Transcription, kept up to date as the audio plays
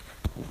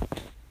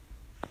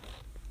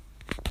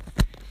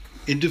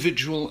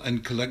Individual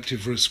and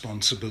collective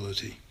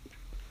responsibility.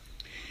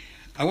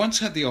 I once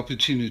had the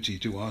opportunity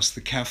to ask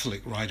the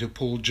Catholic writer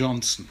Paul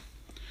Johnson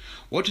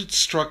what had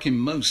struck him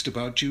most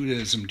about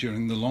Judaism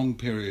during the long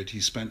period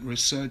he spent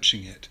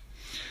researching it,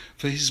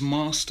 for his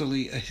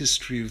masterly A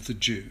History of the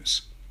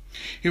Jews.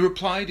 He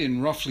replied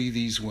in roughly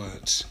these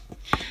words: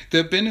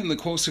 "There have been in the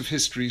course of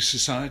history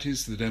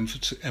societies that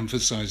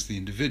emphasize the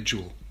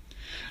individual,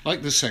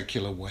 like the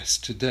secular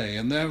West today,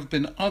 and there have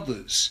been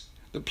others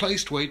that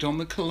placed weight on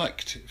the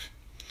collective.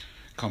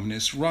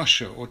 Communist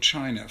Russia or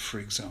China, for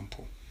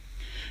example.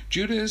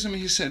 Judaism,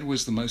 he said,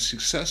 was the most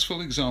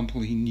successful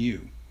example he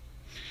knew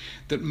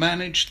that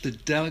managed the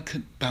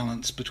delicate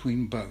balance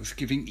between both,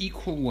 giving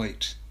equal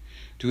weight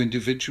to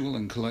individual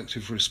and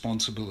collective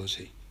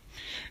responsibility.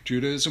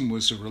 Judaism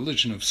was a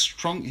religion of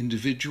strong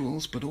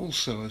individuals, but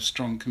also of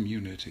strong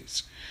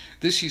communities.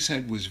 This, he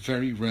said, was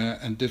very rare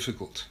and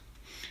difficult,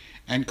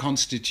 and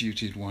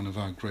constituted one of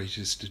our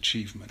greatest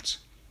achievements."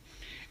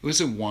 It was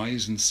a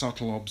wise and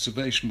subtle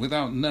observation.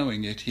 Without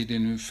knowing it, he'd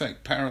in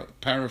effect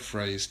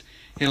paraphrased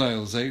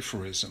Hillel's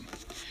aphorism: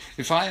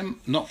 "If I am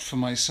not for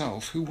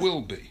myself, who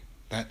will be?"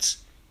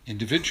 That's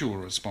individual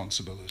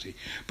responsibility.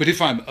 "But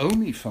if I'm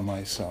only for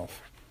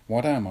myself,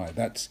 what am I?"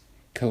 That's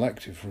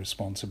collective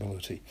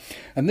responsibility.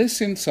 And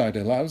this insight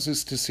allows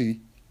us to see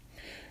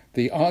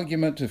the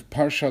argument of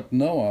Parshat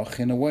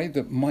Noach in a way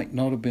that might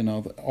not have been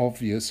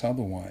obvious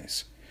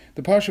otherwise.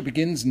 The Parsha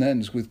begins and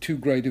ends with two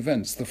great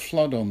events, the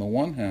flood on the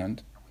one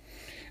hand,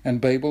 and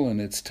Babel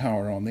and its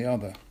tower on the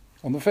other.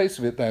 On the face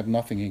of it, they have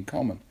nothing in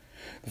common.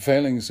 The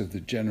failings of the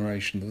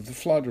generation of the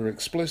flood are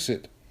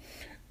explicit.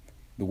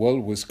 The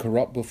world was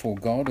corrupt before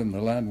God, and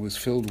the land was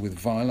filled with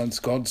violence.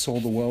 God saw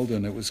the world,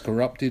 and it was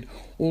corrupted.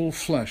 All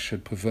flesh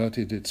had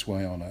perverted its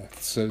way on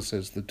earth. So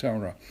says the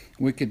Torah.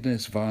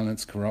 Wickedness,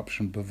 violence,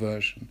 corruption,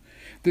 perversion.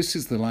 This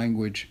is the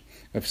language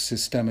of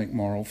systemic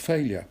moral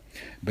failure.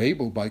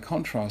 Babel, by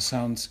contrast,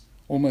 sounds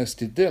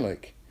almost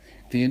idyllic.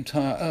 The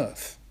entire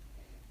earth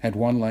had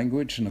one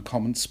language and a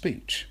common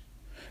speech.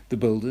 The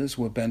builders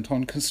were bent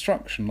on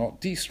construction,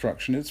 not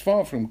destruction. It's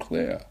far from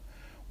clear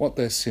what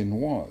their sin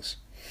was.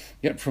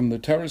 Yet from the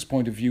Torah's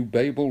point of view,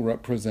 Babel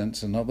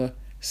represents another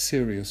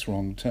serious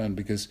wrong turn,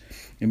 because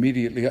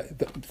immediately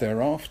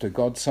thereafter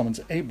God summons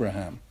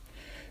Abraham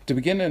to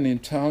begin an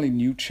entirely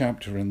new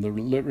chapter in the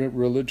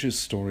religious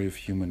story of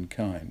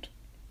humankind.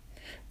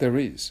 There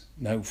is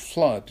no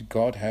flood.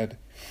 God had,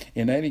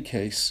 in any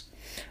case,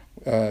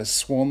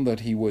 sworn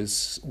that he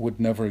would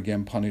never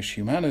again punish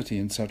humanity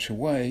in such a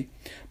way,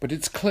 but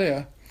it's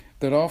clear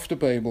that after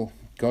Babel,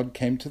 God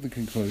came to the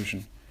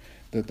conclusion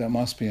that there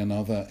must be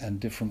another and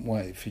different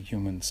way for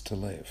humans to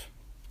live.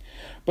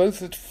 Both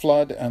the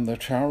flood and the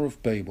Tower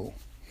of Babel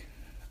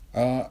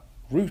are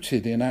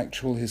rooted in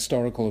actual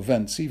historical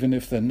events, even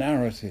if the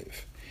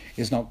narrative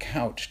is not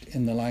couched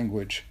in the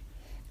language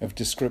of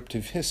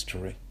descriptive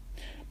history.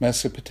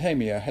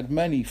 Mesopotamia had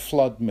many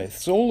flood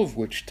myths, all of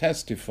which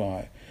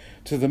testify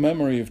to the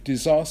memory of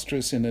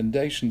disastrous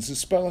inundations,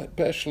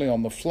 especially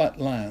on the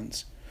flat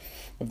lands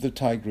of the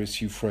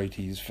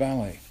Tigris-Euphrates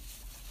Valley.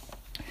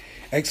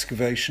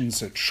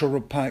 Excavations at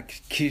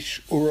Shuruppak,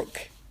 Kish,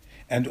 Uruk,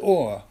 and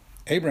Ur,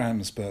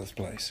 Abraham's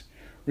birthplace,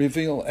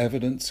 reveal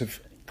evidence of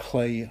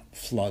clay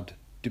flood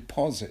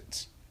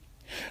deposits.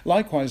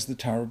 Likewise, the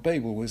Tower of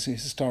Babel was a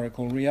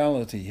historical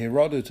reality.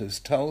 Herodotus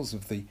tells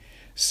of the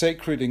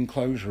sacred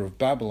enclosure of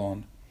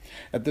Babylon,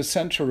 at the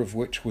center of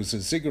which was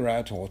a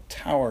ziggurat or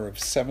tower of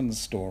 7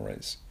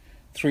 stories,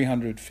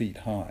 300 feet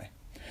high.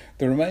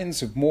 The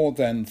remains of more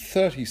than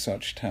 30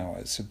 such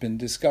towers have been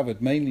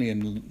discovered mainly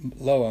in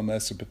Lower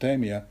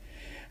Mesopotamia,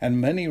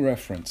 and many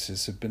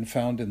references have been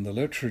found in the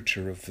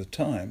literature of the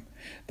time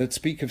that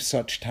speak of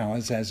such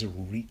towers as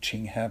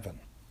reaching heaven.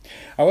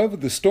 However,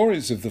 the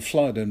stories of the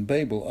flood and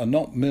Babel are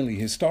not merely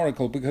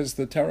historical, because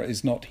the Torah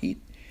is not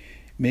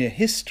mere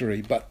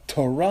history, but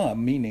Torah,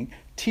 meaning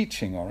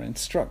teaching or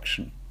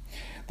instruction.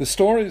 The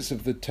stories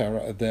of the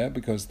Torah are there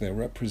because they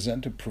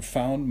represent a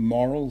profound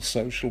moral,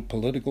 social,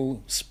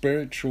 political,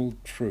 spiritual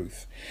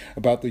truth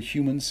about the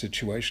human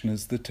situation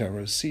as the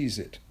Torah sees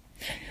it.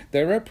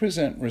 They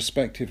represent,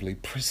 respectively,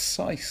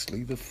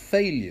 precisely the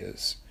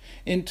failures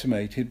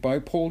intimated by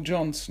Paul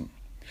Johnson.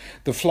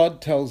 The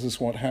flood tells us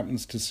what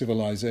happens to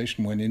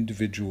civilization when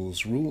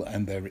individuals rule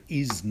and there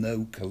is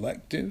no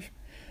collective.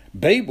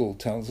 Babel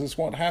tells us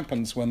what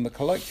happens when the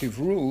collective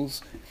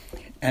rules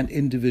and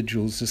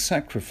individuals are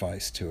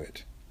sacrificed to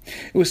it.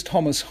 It was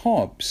Thomas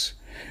Hobbes,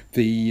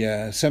 the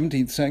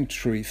 17th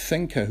century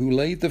thinker, who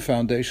laid the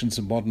foundations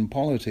of modern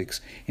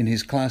politics in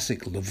his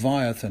classic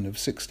Leviathan of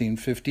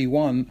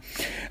 1651,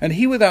 and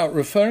he, without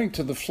referring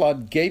to the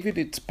flood, gave it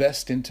its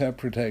best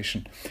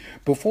interpretation.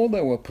 Before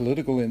there were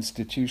political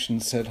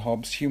institutions, said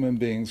Hobbes, human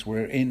beings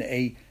were in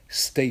a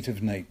state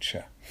of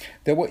nature.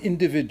 There were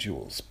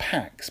individuals,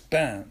 packs,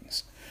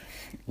 bands.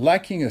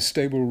 Lacking a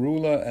stable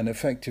ruler, an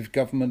effective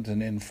government,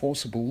 and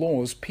enforceable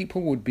laws,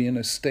 people would be in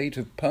a state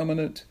of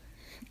permanent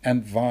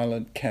and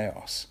violent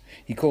chaos.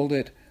 He called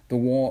it the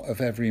war of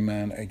every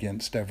man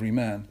against every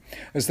man.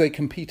 As they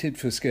competed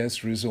for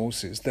scarce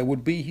resources, there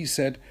would be, he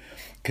said,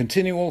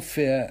 continual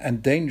fear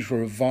and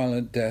danger of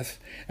violent death,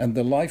 and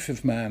the life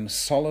of man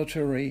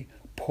solitary,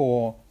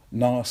 poor,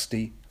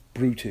 nasty,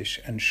 brutish,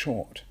 and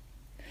short.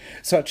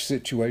 Such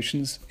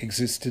situations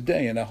exist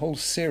today in a whole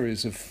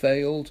series of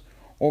failed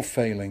or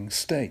failing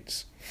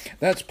states.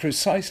 That's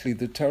precisely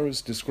the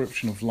Torah's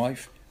description of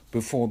life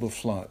before the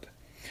flood.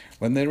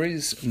 When there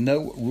is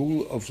no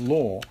rule of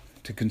law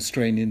to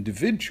constrain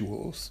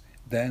individuals,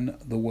 then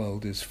the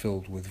world is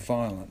filled with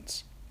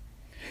violence.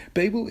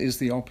 Babel is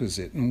the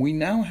opposite, and we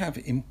now have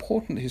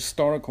important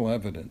historical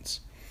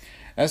evidence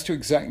as to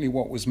exactly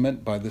what was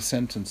meant by the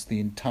sentence, "The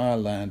entire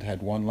land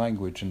had one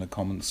language and a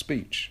common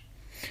speech."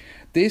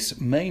 This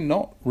may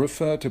not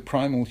refer to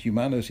primal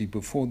humanity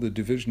before the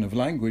division of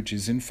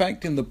languages. In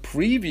fact, in the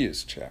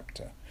previous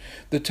chapter,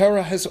 the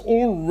Torah has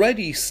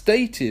already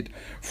stated,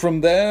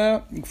 from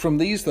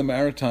these the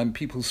maritime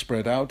people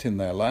spread out in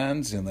their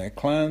lands, in their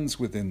clans,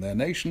 within their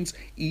nations,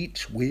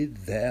 each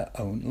with their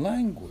own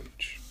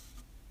language.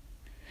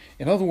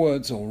 In other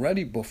words,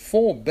 already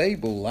before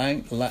Babel,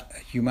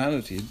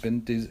 humanity had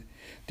been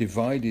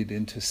divided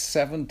into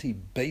 70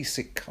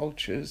 basic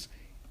cultures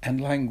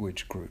and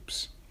language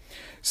groups.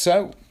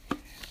 So,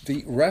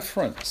 the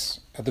reference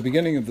at the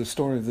beginning of the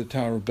story of the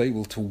Tower of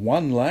Babel to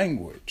one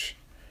language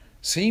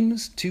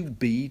seems to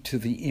be to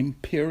the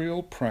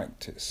imperial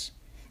practice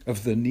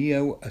of the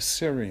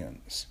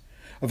Neo-Assyrians,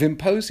 of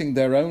imposing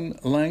their own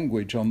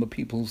language on the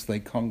peoples they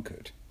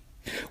conquered.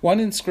 One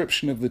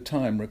inscription of the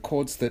time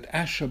records that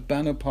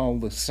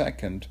Ashurbanipal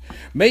II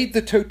made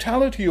the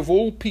totality of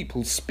all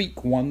people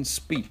speak one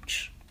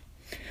speech.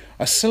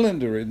 A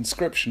cylinder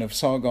inscription of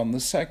Sargon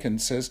II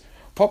says,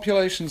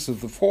 "Populations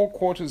of the four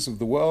quarters of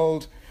the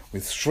world,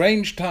 with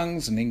strange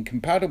tongues and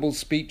incompatible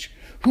speech,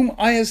 whom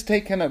I has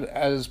taken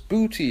as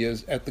booty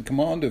at the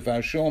command of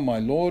Ashur my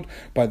lord,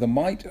 by the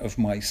might of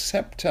my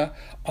scepter,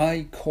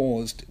 I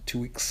caused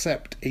to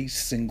accept a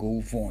single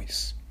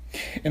voice."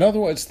 In other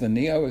words, the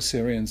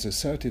Neo-Assyrians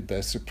asserted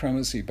their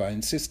supremacy by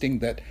insisting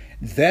that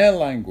their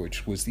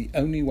language was the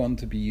only one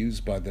to be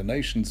used by the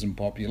nations and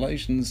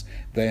populations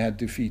they had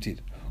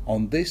defeated.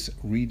 On this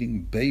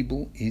reading,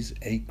 Babel is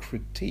a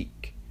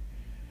critique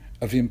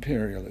of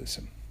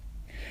imperialism.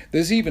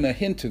 There's even a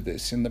hint of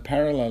this in the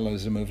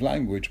parallelism of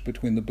language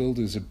between the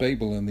builders of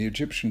Babel and the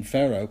Egyptian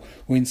pharaoh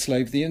who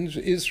enslaved the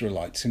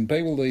Israelites. In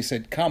Babel they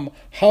said, "Come,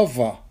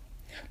 Hava,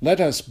 let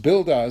us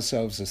build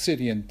ourselves a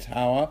city and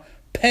tower,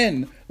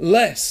 pen,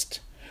 lest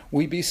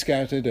we be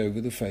scattered over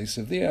the face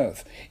of the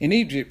earth." In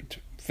Egypt,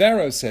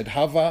 Pharaoh said,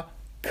 "Hava,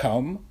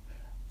 come,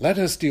 let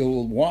us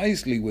deal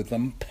wisely with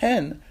them,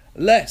 pen,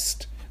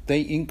 lest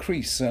they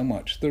increase so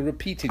much." The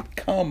repeated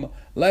 "come,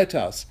 let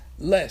us,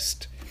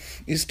 lest"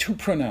 is too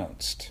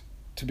pronounced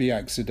to be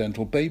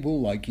accidental. Babel,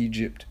 like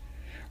Egypt,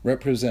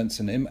 represents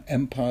an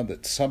empire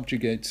that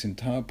subjugates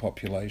entire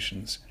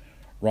populations,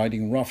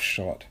 riding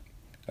roughshod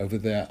over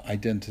their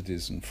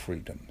identities and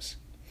freedoms.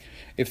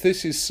 If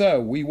this is so,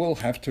 we will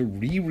have to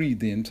reread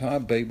the entire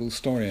Babel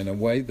story in a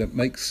way that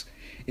makes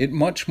it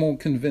much more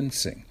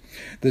convincing.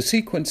 The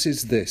sequence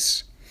is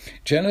this.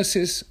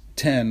 Genesis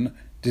 10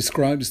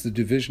 describes the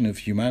division of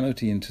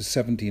humanity into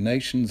 70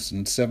 nations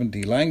and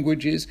 70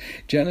 languages.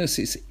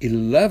 Genesis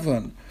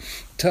 11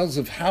 tells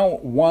of how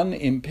one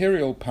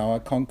imperial power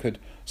conquered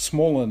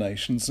smaller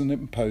nations and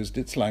imposed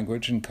its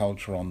language and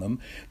culture on them,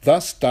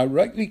 thus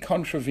directly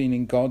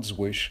contravening God's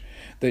wish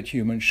that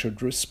humans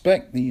should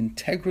respect the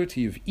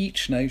integrity of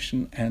each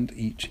nation and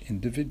each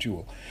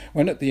individual.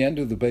 When at the end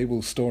of the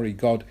Babel story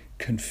God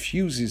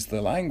confuses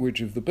the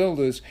language of the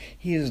builders,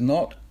 he is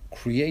not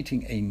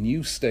creating a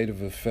new state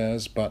of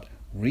affairs, but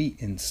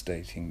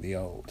reinstating the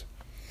old.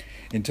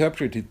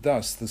 Interpreted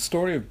thus, the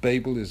story of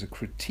Babel is a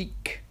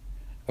critique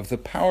of the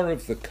power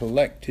of the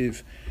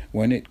collective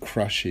when it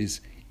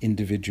crushes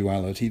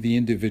individuality, the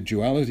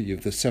individuality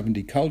of the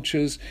 70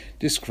 cultures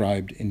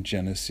described in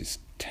Genesis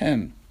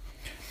 10.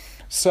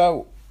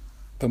 So,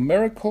 the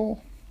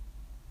miracle,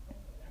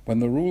 when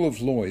the rule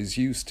of law is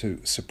used to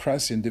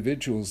suppress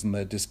individuals and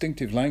their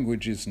distinctive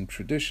languages and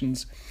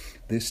traditions,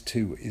 this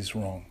too is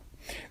wrong.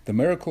 The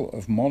miracle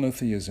of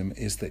monotheism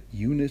is that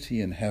unity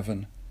in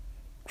heaven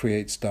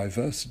creates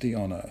diversity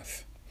on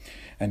earth.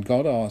 And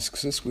God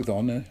asks us with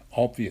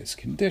obvious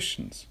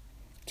conditions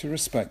to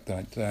respect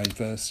that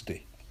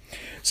diversity.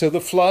 So the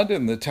flood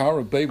and the Tower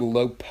of Babel,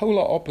 though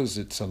polar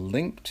opposites, are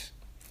linked,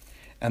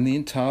 and the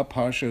entire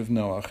Parsha of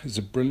Noach is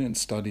a brilliant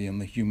study in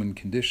the human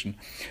condition.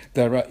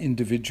 There are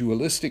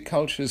individualistic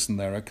cultures and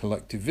there are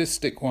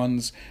collectivistic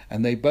ones,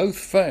 and they both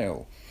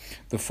fail.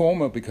 The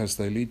former because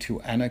they lead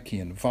to anarchy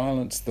and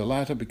violence, the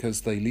latter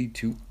because they lead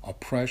to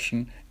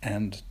oppression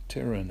and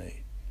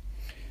tyranny.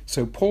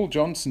 So Paul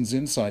Johnson's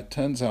insight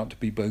turns out to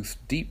be both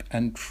deep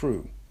and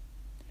true.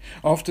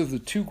 After the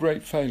two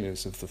great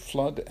failures of the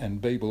flood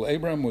and Babel,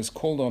 Abraham was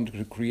called on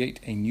to create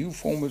a new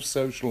form of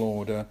social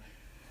order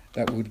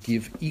that would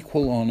give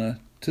equal honor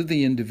to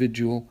the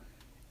individual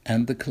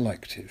and the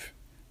collective,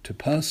 to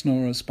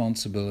personal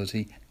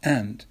responsibility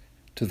and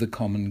to the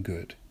common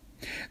good.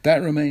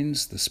 That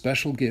remains the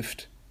special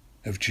gift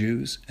of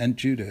Jews and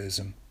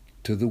Judaism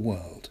to the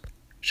world.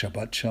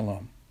 Shabbat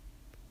Shalom.